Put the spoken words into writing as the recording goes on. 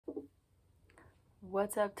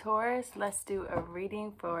What's up, Taurus? Let's do a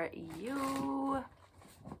reading for you.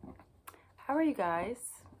 How are you guys?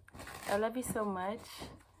 I love you so much.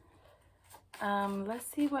 Let's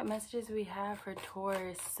see what messages we have for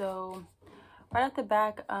Taurus. So right off the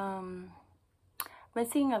back, I've been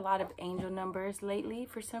seeing a lot of angel numbers lately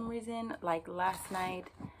for some reason. Like last night,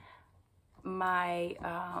 my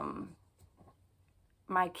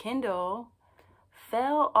my Kindle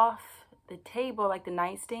fell off the table, like the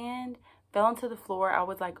nightstand, fell into the floor. I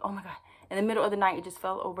was like, oh my God. In the middle of the night, it just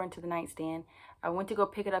fell over into the nightstand. I went to go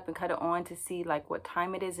pick it up and cut it on to see like what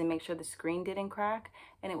time it is and make sure the screen didn't crack.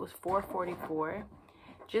 And it was 4:44.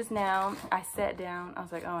 Just now, I sat down. I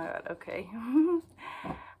was like, oh my God, okay.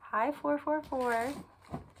 Hi, 444.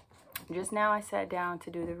 Just now, I sat down to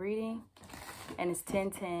do the reading and it's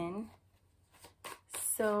 10:10.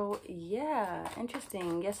 So yeah,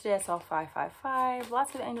 interesting. Yesterday I saw 555.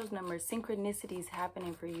 Lots of angels numbers, synchronicities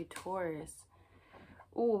happening for you, Taurus.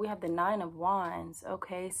 Ooh, we have the 9 of Wands.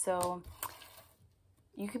 Okay, so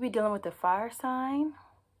you could be dealing with the fire sign.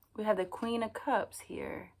 We have the Queen of Cups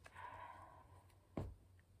here.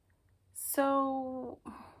 So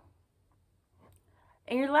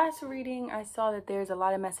in your last reading, I saw that there's a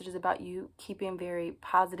lot of messages about you keeping very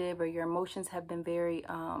positive, or your emotions have been very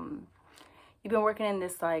you've been working in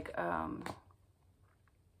this like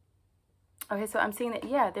okay, so I'm seeing that,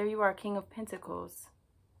 yeah, there you are, King of Pentacles.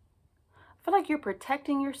 I feel like you're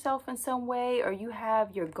protecting yourself in some way, or you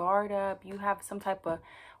have your guard up, you have some type of,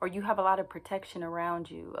 or you have a lot of protection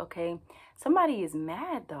around you. Okay, somebody is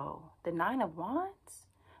mad though. The 9 of Wands.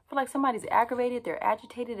 I feel like somebody's aggravated, they're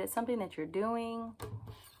agitated at something that you're doing.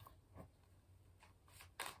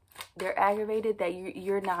 They're aggravated that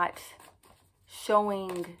you're not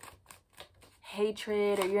showing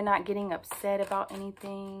hatred, or you're not getting upset about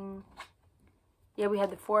anything. Yeah, we have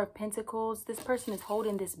the 4 of Pentacles. This person is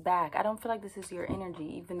holding this back. I don't feel like this is your energy,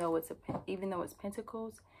 even though it's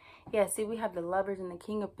Pentacles. Yeah, see, we have the Lovers and the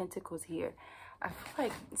King of Pentacles here. I feel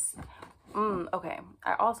like it's, okay,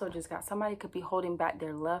 I also just got somebody could be holding back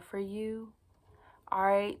their love for you. All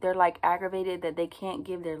right, they're like aggravated that they can't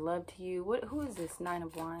give their love to you. Who is this 9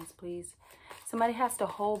 of Wands, please? Somebody has to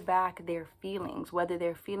hold back their feelings, whether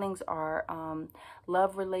their feelings are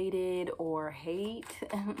love related or hate.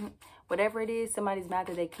 Whatever it is, somebody's mad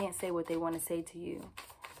that they can't say what they want to say to you.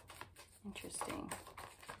 Interesting.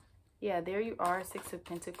 Yeah, there you are, 6 of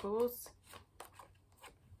Pentacles.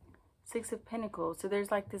 6 of Pentacles. So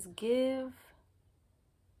there's like this give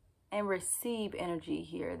and receive energy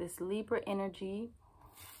here. This Libra energy.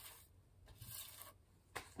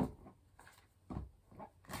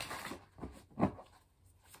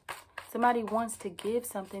 Somebody wants to give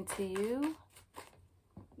something to you.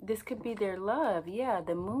 This could be their love. Yeah,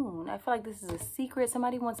 the Moon. I feel like this is a secret.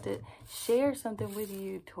 Somebody wants to share something with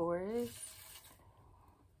you, Taurus.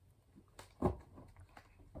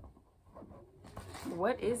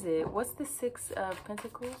 What is it? What's the 6 of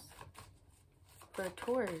Pentacles for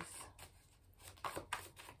Taurus?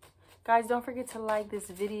 Guys, don't forget to like this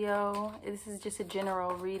video. This is just a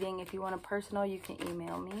general reading. If you want a personal, you can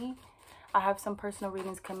email me. I have some personal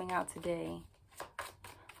readings coming out today.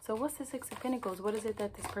 So what's the 6 of Pentacles? What is it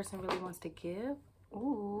that this person really wants to give?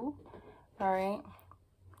 Ooh. All right.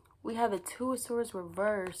 We have the 2 of Swords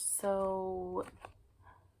reversed. So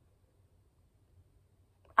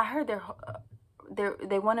I heard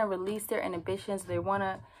they want to release their inhibitions. They want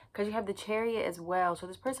to, because you have the Chariot as well. So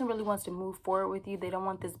this person really wants to move forward with you. They don't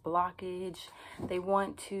want this blockage. They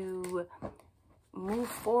want to move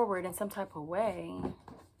forward in some type of way.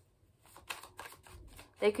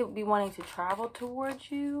 They could be wanting to travel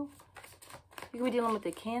towards you. You could be dealing with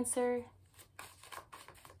the Cancer.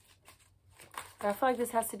 But I feel like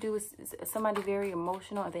this has to do with somebody very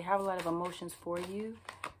emotional, and they have a lot of emotions for you.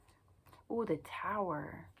 Ooh, the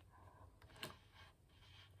Tower.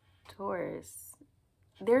 Taurus.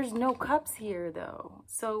 There's no cups here though.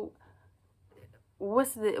 So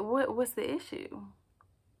what's the issue?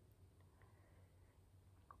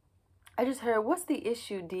 I just heard, what's the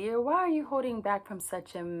issue, dear? Why are you holding back from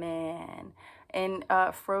such a man? And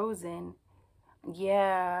Frozen.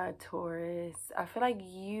 Yeah, Taurus. I feel like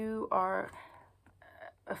you are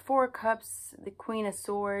 4 cups, the Queen of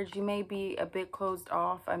Swords. You may be a bit closed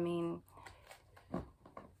off. I mean,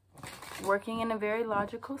 working in a very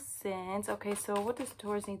logical sense. Okay, so what does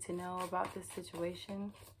Taurus need to know about this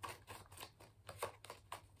situation?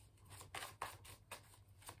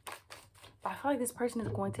 I feel like this person is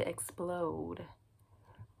going to explode.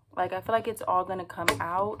 Like, I feel like it's all going to come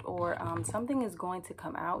out, or something is going to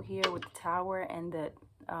come out here with the Tower and the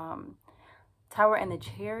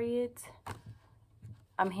Chariot.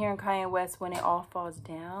 I'm hearing Kanye West, When It All Falls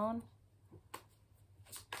Down.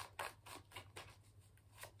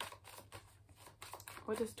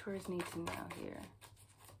 What does Taurus need to know here?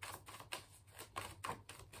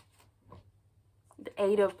 The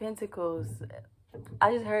Eight of Pentacles.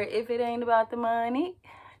 I just heard, if it ain't about the money.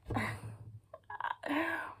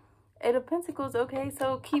 Eight of Pentacles. Okay,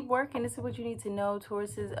 so keep working. This is what you need to know,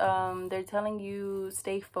 Taurus. Is they're telling you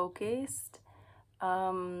stay focused.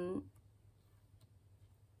 I'm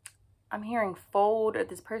hearing fold, or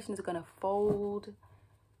this person is gonna fold.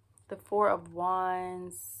 The Four of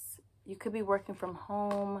Wands. You could be working from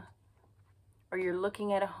home, or you're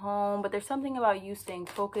looking at a home, but there's something about you staying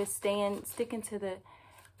focused, sticking to the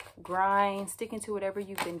grind, sticking to whatever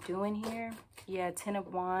you've been doing here. Yeah, Ten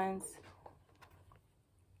of Wands.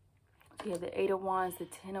 Yeah, the Eight of Wands, the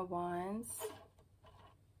Ten of Wands.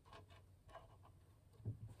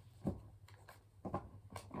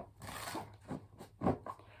 I'm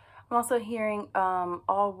also hearing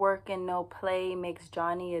all work and no play makes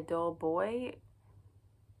Johnny a dull boy.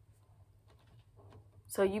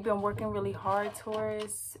 So you've been working really hard,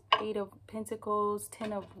 Taurus. Eight of Pentacles,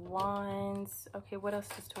 Ten of Wands. Okay, what else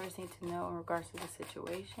does Taurus need to know in regards to the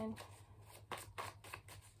situation?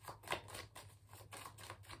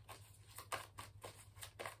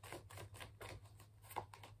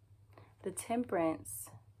 The Temperance.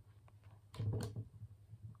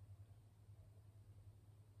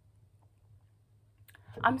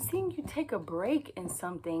 I'm seeing you take a break in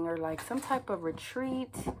something, or like some type of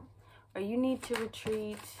retreat, or you need to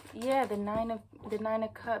retreat. Yeah, the Nine of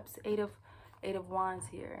Cups, Eight of Wands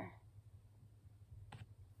here.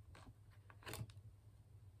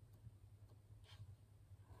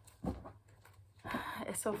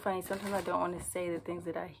 It's so funny. Sometimes I don't want to say the things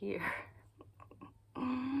that I hear.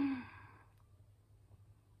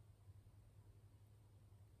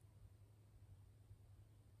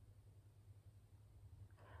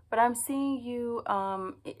 But I'm seeing you,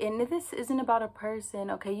 and this isn't about a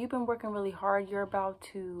person, okay? You've been working really hard. You're about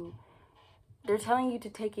to, they're telling you to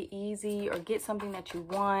take it easy or get something that you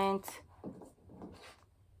want.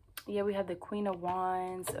 Yeah, we have the Queen of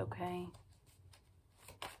Wands, okay?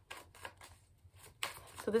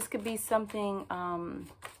 So this could be something, I'm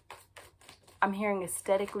hearing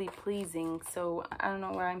aesthetically pleasing. So I don't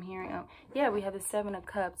know where I'm hearing. Yeah, we have the Seven of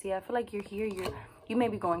Cups. Yeah, I feel like you're here. You may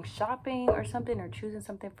be going shopping or something, or choosing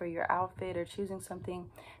something for your outfit, or choosing something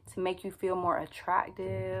to make you feel more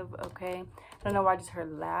attractive, okay? I don't know why I just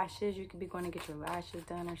heard lashes. You could be going to get your lashes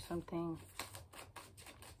done or something.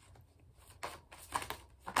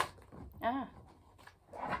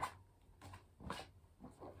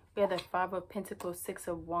 We have the Five of Pentacles, Six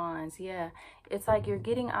of Wands. Yeah, it's like you're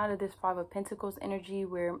getting out of this Five of Pentacles energy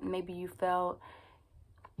where maybe you felt,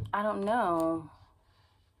 I don't know,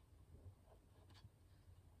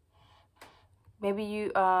 maybe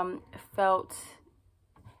you felt,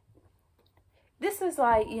 this is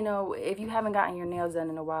like, you know, if you haven't gotten your nails done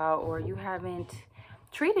in a while, or you haven't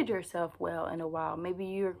treated yourself well in a while, maybe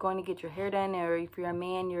you're going to get your hair done, or if you're a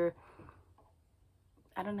man, you're,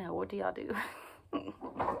 I don't know, what do y'all do?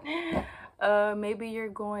 Maybe you're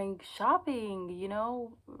going shopping, you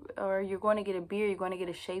know, or you're going to get a beard, you're going to get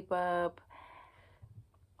a shape up,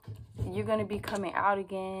 you're going to be coming out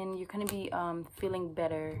again, you're going to be feeling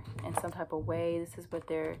better in some type of way. This is what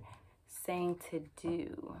they're saying to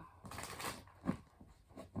do.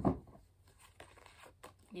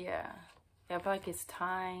 Yeah, I feel like it's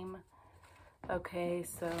time. Okay,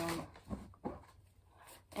 so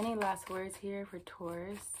any last words here for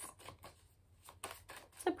Taurus?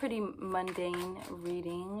 It's a pretty mundane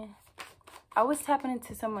reading. I was tapping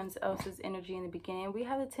into someone else's energy in the beginning. We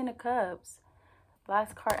have the Ten of Cups.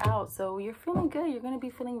 Last card out. So you're feeling good. You're going to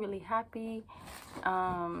be feeling really happy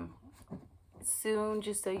soon,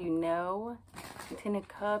 just so you know. Ten of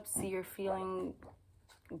Cups, you're feeling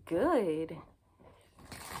good.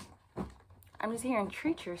 I'm just hearing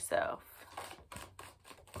treat yourself.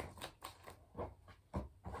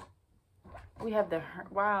 We have the,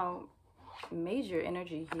 wow, major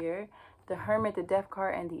energy here. The Hermit, the Death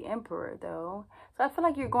card, and the Emperor, though. So I feel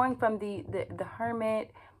like you're going from the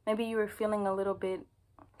Hermit. Maybe you were feeling a little bit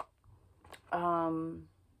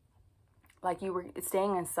like you were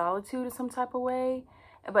staying in solitude in some type of way.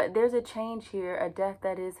 But there's a change here, a death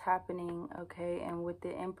that is happening, okay? And with the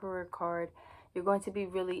Emperor card, you're going to be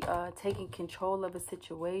really taking control of a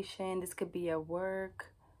situation. This could be at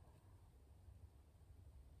work.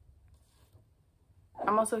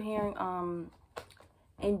 I'm also hearing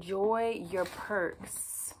enjoy your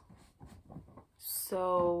perks.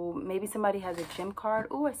 So maybe somebody has a gym card.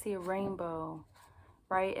 Oh, I see a rainbow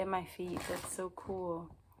right at my feet. That's so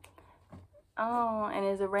cool. Oh, and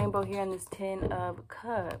there's a rainbow here in this Ten of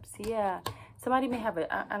Cups. Yeah. Somebody may have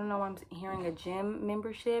a, I don't know, I'm hearing a gym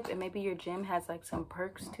membership, and maybe your gym has like some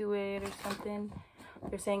perks to it or something.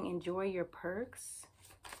 They're saying enjoy your perks.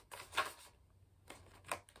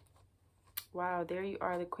 Wow, there you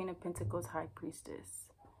are, the Queen of Pentacles, High Priestess.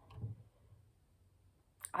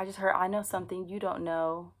 I just heard, I know something you don't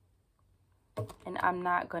know, and I'm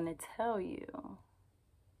not going to tell you.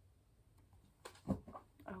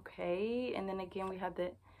 Okay, and then again, we have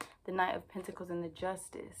the Knight of Pentacles and the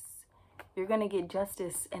Justice. You're going to get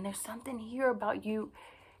justice, and there's something here about you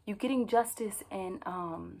getting justice, and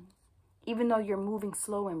even though you're moving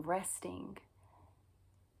slow and resting,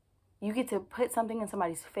 you get to put something in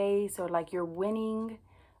somebody's face, or like you're winning,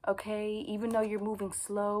 okay? Even though you're moving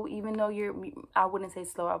slow, even though I wouldn't say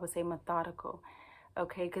slow, I would say methodical,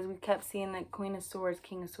 okay? Because we kept seeing the Queen of Swords,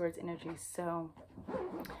 King of Swords energy. So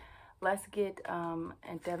let's get a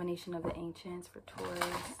divination of the ancients for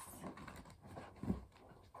Taurus.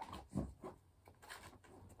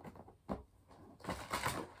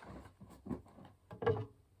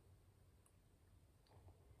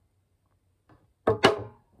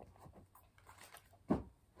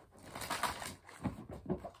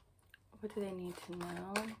 What do they need to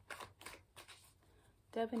know?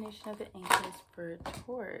 Divination of the ancients for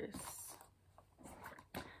Taurus.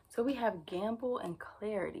 So we have gamble and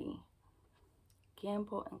clarity.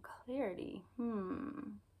 Gamble and clarity.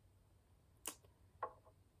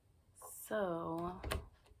 So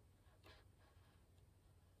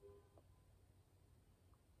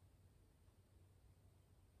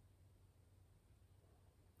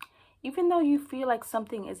even though you feel like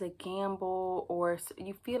something is a gamble, or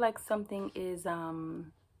you feel like something is,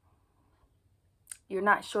 you're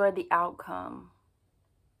not sure of the outcome,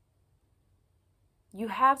 you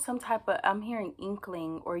have some type of, I'm hearing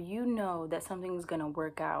inkling, or you know that something's going to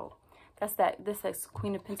work out. This is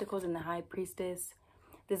Queen of Pentacles and the High Priestess.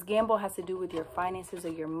 This gamble has to do with your finances,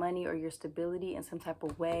 or your money, or your stability in some type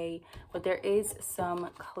of way. But there is some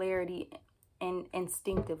clarity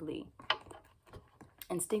instinctively.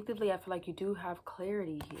 Instinctively, I feel like you do have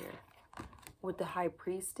clarity here with the High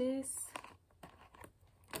Priestess.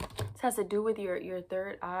 This has to do with your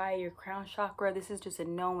third eye, your crown chakra. This is just a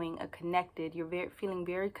knowing, a connected. You're feeling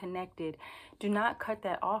very connected. Do not cut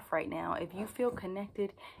that off right now. If you feel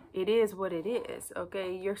connected, it is what it is,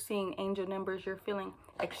 okay? You're seeing angel numbers. You're feeling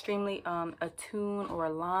extremely attuned or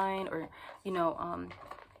aligned, or, you know,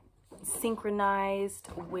 synchronized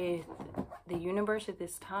with the universe at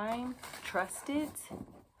this time. Trust it.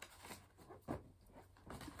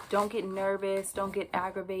 Don't get nervous. Don't get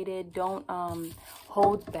aggravated. Don't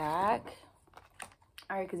hold back.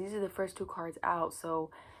 All right, because these are the first two cards out. So,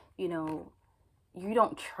 you know, you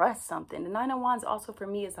don't trust something. The Nine of Wands also for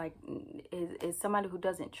me is like, is somebody who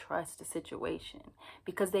doesn't trust the situation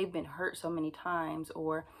because they've been hurt so many times,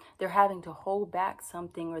 or they're having to hold back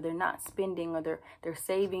something, or they're not spending, or they're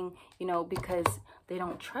saving, you know, because they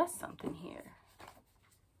don't trust something here.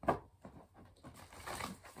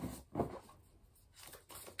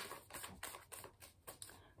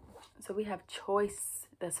 So we have choice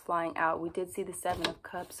that's flying out. We did see the Seven of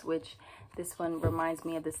Cups, which this one reminds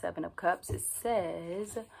me of the Seven of Cups. It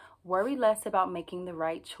says, worry less about making the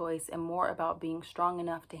right choice and more about being strong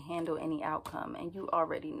enough to handle any outcome. And you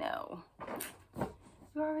already know.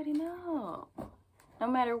 You already know. No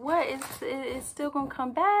matter what, it's still going to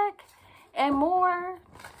come back and more.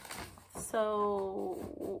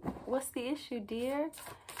 So what's the issue, dear?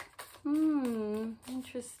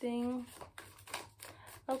 Interesting.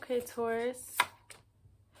 Okay, Taurus.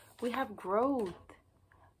 We have growth.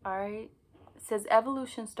 All right. It says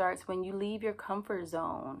evolution starts when you leave your comfort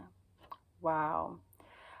zone. Wow.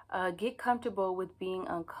 Get comfortable with being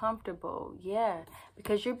uncomfortable. Yeah,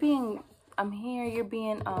 because you're being, I'm here, you're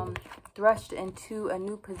being thrust into a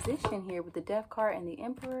new position here with the Death card and the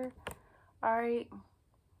Emperor. All right.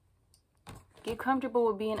 Get comfortable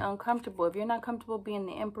with being uncomfortable. If you're not comfortable being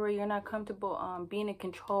the Emperor, you're not comfortable being in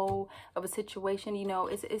control of a situation, you know,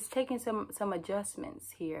 it's taking some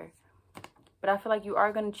adjustments here. But I feel like you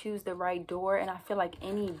are going to choose the right door, and I feel like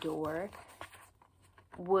any door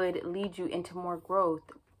would lead you into more growth.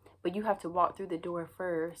 But you have to walk through the door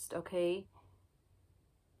first, okay?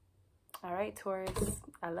 All right, Taurus.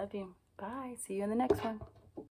 I love you. Bye. See you in the next one.